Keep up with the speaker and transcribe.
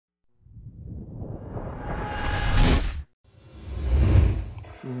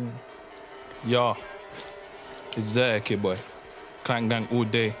Yo, it's Bzerk, boy. Clank gang all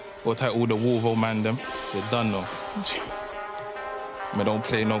day. All tight all the Wolvo man them. You done know. Me don't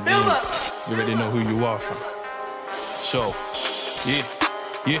play no games. You already know who you are, fam. Show.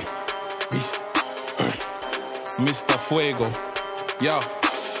 Yeah. Mr. Fuego. Yo,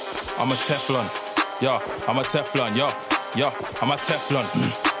 I'm a Teflon. Yo, I'm a Teflon. Yo, I'm a Teflon.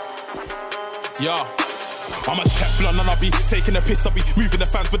 Yo. I'm a Teflon and I be taking a piss. I be moving the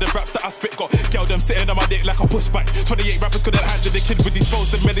fans with the raps that I spit. Got girl them sitting on my dick like a pushback. 28 rappers couldn't handle the kid with these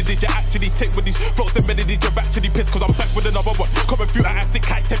flows and melodies. You actually take with these flows and melodies. You're actually pissed cause I'm back with another one. Coming through at acid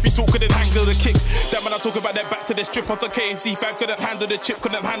kite. If you talk couldn't handle the kick. Then when I talk about that back to the strip on some KC. Fans couldn't handle the chip,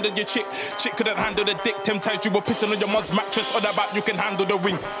 couldn't handle your chick. Chick couldn't handle the dick. 10 times you were pissing on your mum's mattress. On about you can handle the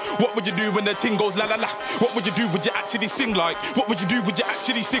wing. What would you do when the ting goes la la la? What would you do? Would you actually sing like? What would you do? Would you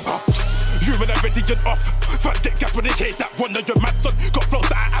actually sing? You and I ready get off. Fans get gas when they hate that one of your mad son. Got flows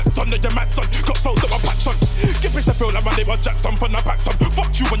that I act on of your mad son. Got flows that my pack son. Give bitch the feel like my name was Jackson from the back son. Fuck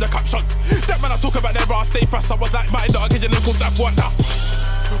you on your caption. That man I talk about their ass stay fast. I was like my dog and your nipples have one now.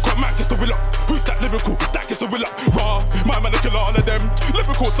 Got man gets the will up. Who's that lyrical? That gets the will up. Raw, my man I kill all of them.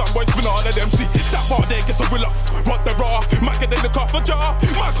 Lyrical some boys spin all of them. See, that part there gets the will up. What the raw? Man get in the car for jar.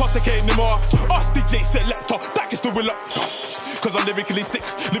 My cost take anymore. Ask DJ selector. That gets the will up. Cause I'm lyrically sick,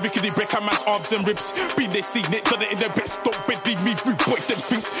 lyrically break a man's arms and ribs. Been they seen it, done it in their bits. Don't bedi me through, boy, them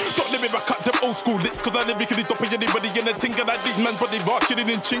think. Don't let me back up them old school licks. Cause I lyrically don't pay anybody in a thing. And I these man's body marching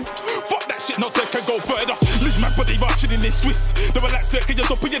in ching. Fuck that shit, no sir can go further. Leave my body marching in Swiss. They were like, sir, can you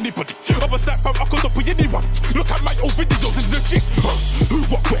don't pay anybody? I'm a snap, I could don't pay anyone. Look at my old videos, it's legit. Who,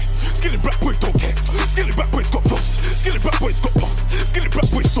 what, where? Skilly black boys don't care. Skilly black boys got flows. Skilly black boys got pass. Skilly black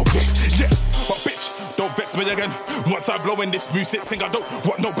boys so yeah. But bitch, don't vex me again. Once I blow in this music thing, I don't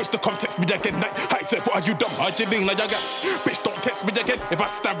want no bitch to come text me again. Like, I said, what are you dumb? Are you lean like your gas? Bitch, don't text me again. If I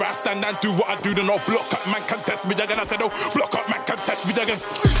stand where I stand and do what I do, then no block up, man can test me again. I said, oh, block up, man can test me again.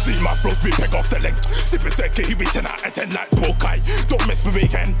 See my flows be peg off the length. Sipping second, he be 10 out of 10 like Pokai. Don't mess with me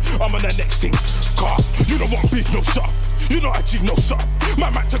again. I'm on the next thing. Car, you don't want beef, no sharp. You know I cheat, no sharp. My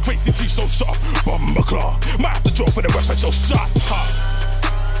man to crazy teeth so sharp. Bomber claw. Might have to draw for the weapon so sharp.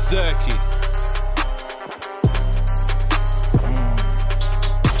 Bzerky.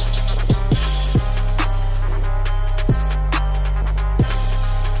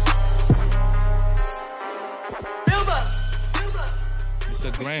 It's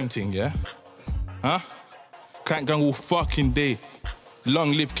a grime thing, yeah? Huh? Clank gang all fucking day.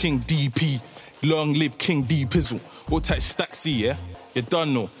 Long live King DP. Long live King D Pizzle. All tight Staxy, yeah? You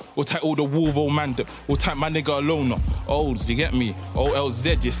done know. All tight all the Wolvo man. All tight my nigga alone no. Olds, you get me?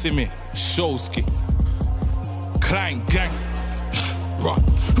 OLZ, you see me? Showski. Clank gang. Right.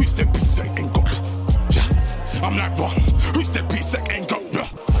 Who said Bzerk ain't got? Yeah. I'm like, right. Who said Bzerk ain't got? Yeah.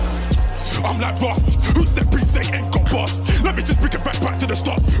 I'm like, right. Who said Bzerk ain't got bars? Let me just bring it back to the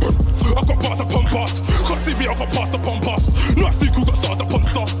start. I've got bars upon bars. Can't see me, I've got past upon past. No, I still got stars upon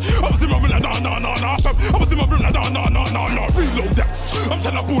stars. I was in my room like, nah, fam. I was in my room like, nah. Reload that. I'm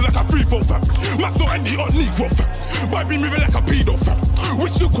trying to ball like a free-throw, fam. Man's not any on Negro, fam. Might be moving like a pedo, fam.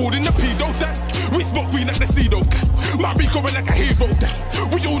 Wish you called in the pedo, that. We smoke weed like the Cedo, cat. Might be going like a hero, that.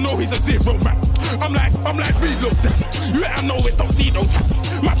 We all know he's a zero, man. I'm like, reload that. You let him know it don't need no fam.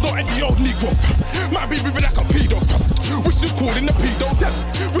 Man's not any old Negro, fam. Might be moving like a pedo, fam. Wish you called in the pedo, that.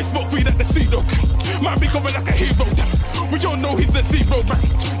 We smoke weed like the Cedo, cat. Might be going like a hero, that. We all know he's a zero, man.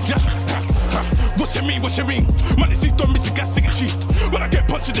 Yeah. What you mean? Man, it's these dumb missing gas, sick cheat. Man, I get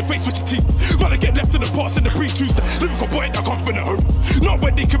punched in the face with your teeth. Man, I get left in the past in the breeze. Who's the lyrical boy that come from the home?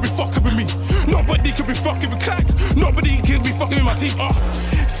 Nobody can be fucking with me. Nobody can be fucking with Clank. Nobody can be fucking with my team.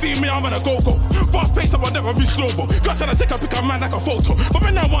 See me, I'm on a go-go. Fast paced, I'll never be slow-mo. Gosh, I take a pic of man like a photo. But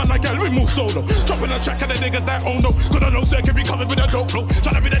when I want like girl, we move solo. Dropping a track of the niggas that oh no. Cause I know Bzerk can be coming with a dope flow.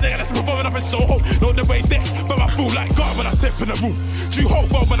 Tryna be the nigga that's performing up in Soho. Know the ways there, but I feel like God when I step in the room. Do you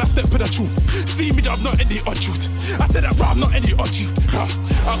hope well when I step in the truth? See me, I'm not any odd truth. I said that bro, I'm not any odd truth.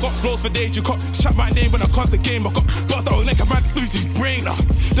 I got flows for days, you can't shout my name when I can't the game. I got bars that will make a man lose his brain.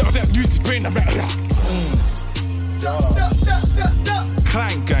 That use his brain, I'm better.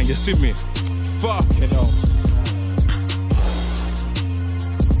 Clank gang, you see me? Fucking hell.